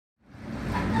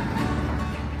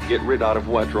Get rid of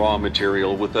wet raw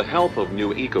material with the help of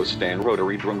new EcoStan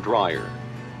Rotary Drum Dryer.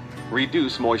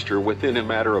 Reduce moisture within a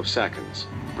matter of seconds.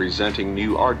 Presenting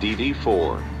new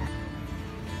RDD4.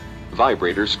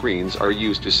 Vibrator screens are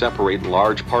used to separate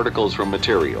large particles from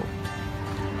material.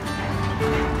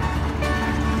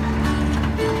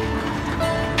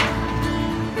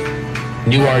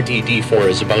 New RDD4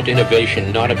 is about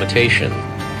innovation, not imitation.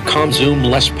 Consume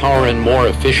less power and more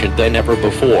efficient than ever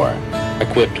before.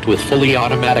 Equipped with fully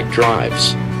automatic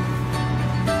drives.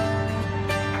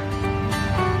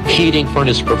 Heating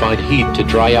furnace provide heat to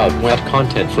dry out wet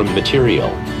content from material.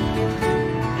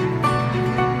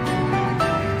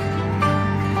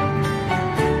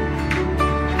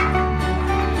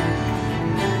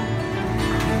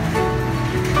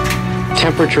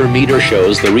 Temperature meter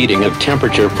shows the reading of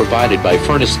temperature provided by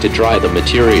furnace to dry the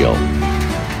material.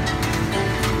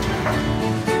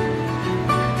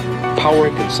 Power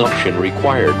consumption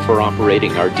required for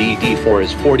operating RDD4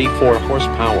 is 44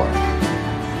 horsepower.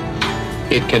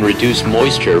 It can reduce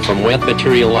moisture from wet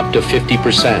material up to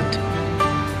 50%.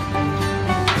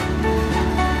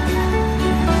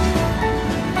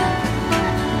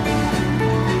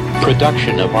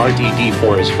 Production of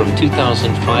RDD4 is from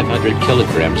 2,500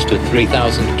 kilograms to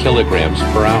 3,000 kilograms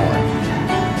per hour.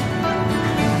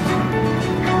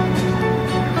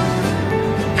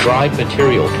 Dried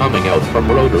material coming out from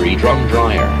Rotary Drum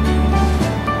Dryer.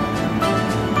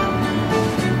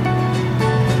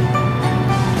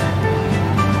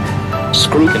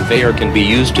 Screw conveyor can be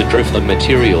used to drift the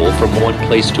material from one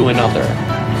place to another.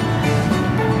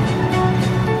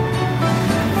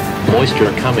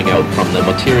 Moisture coming out from the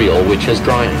material which is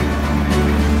drying.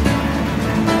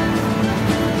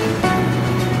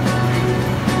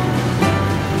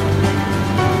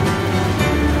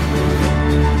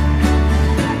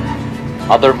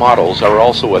 Other models are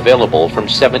also available from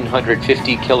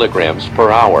 750 kilograms per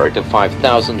hour to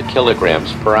 5,000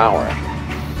 kilograms per hour.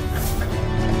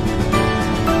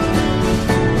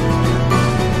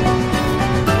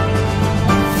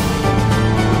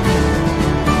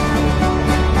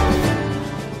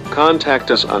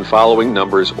 Contact us on following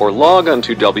numbers or log on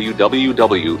to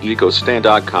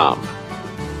www.ecostan.com.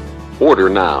 Order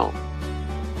now.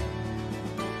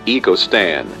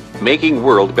 EcoStan, making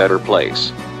world better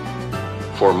place.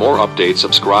 For more updates,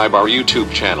 subscribe our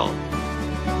YouTube channel.